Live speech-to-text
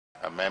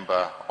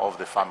member of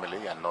the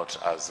family and not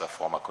as a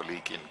former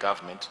colleague in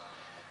government,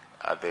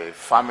 the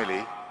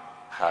family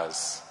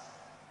has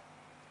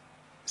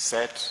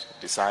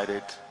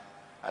decided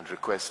and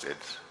requested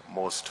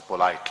most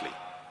politely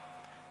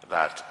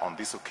that on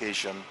this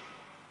occasion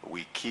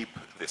we keep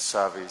the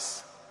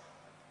service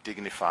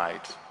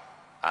dignified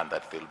and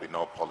that there will be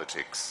no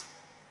politics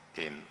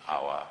in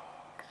our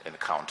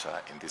encounter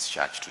in this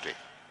church today.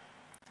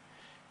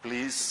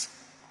 Please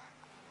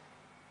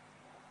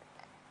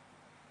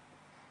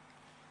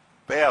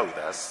bear with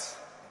us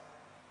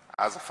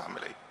as a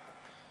family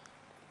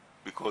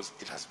because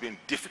it has been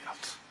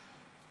difficult.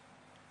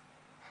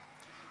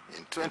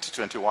 In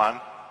 2021,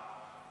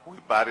 we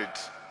buried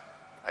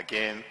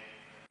again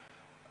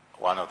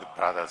one of the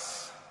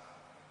brothers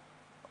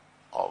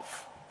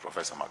of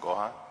Professor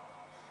Magoha,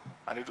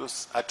 and it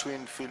was a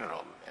twin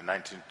funeral in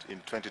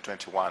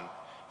 2021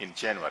 in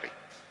January.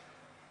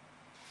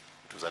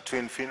 It was a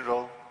twin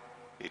funeral.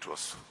 It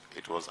was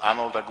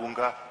Arnold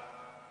Agunga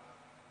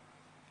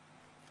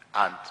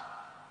and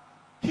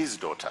his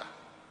daughter,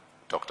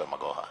 Dr.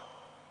 Magoha,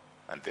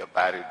 and they are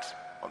buried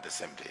on the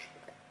same day.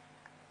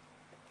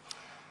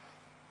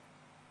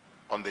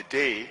 On the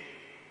day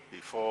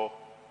before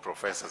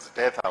Professor's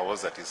death, I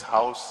was at his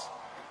house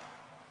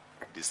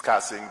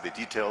discussing the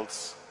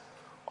details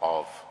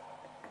of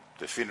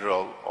the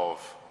funeral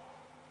of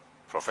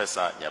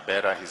Professor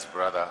Nyabera, his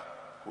brother,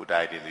 who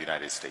died in the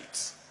United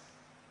States.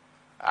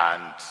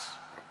 And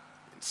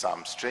in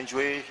some strange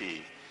way,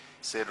 he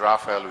said,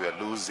 Raphael, we are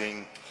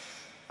losing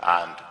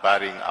and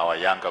burying our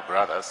younger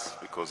brothers,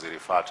 because he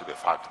referred to the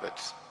fact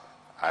that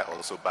I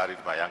also buried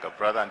my younger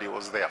brother and he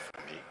was there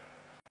for me.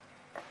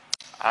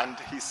 And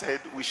he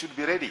said, we should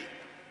be ready,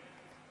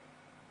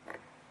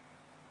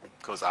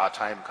 because our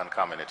time can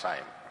come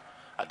anytime.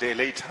 A day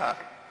later,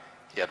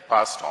 he had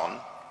passed on.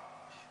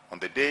 On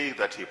the day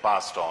that he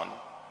passed on,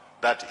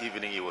 that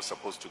evening he was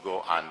supposed to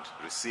go and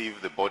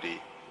receive the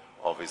body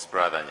of his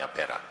brother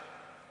Nyabera,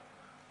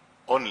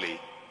 only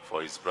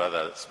for his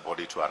brother's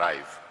body to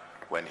arrive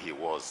when he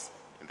was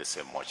in the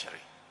same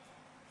mortuary.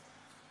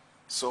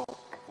 So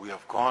we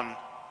have gone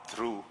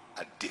through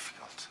a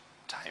difficult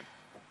time.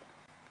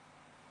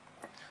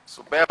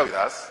 So bear with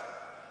us,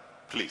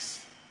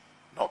 please,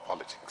 no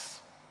politics.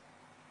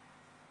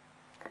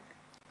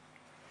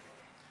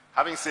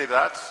 Having said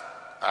that,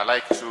 I'd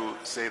like to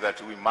say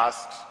that we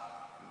must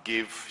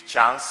give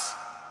chance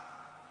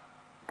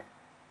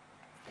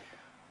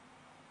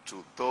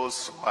to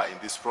those who are in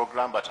this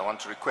program, but I want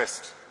to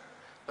request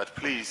that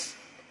please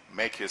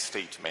make your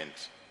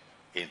statement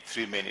in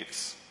 3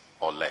 minutes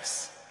or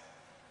less,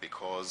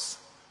 because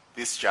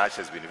this church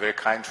has been very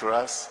kind to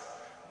us.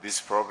 This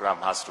program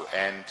has to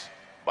end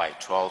by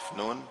 12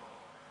 noon.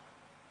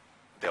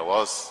 There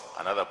was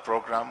another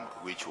program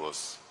which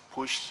was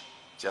pushed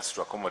just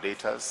to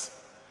accommodate us.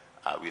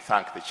 We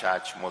thank the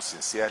church most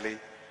sincerely,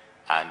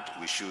 and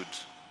we should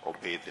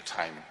obey the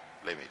time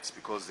limits,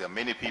 because there are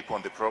many people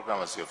on the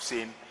program, as you have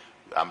seen.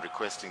 I'm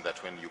requesting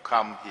that when you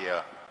come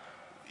here,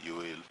 you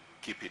will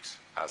keep it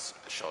as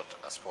short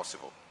as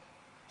possible.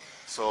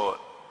 So,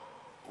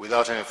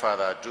 without any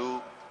further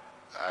ado,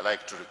 I'd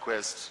like to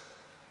request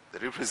the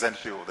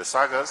representative of the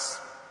Sagas,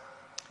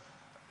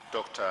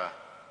 Dr.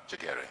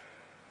 Jagere.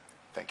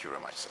 Thank you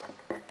very much, sir.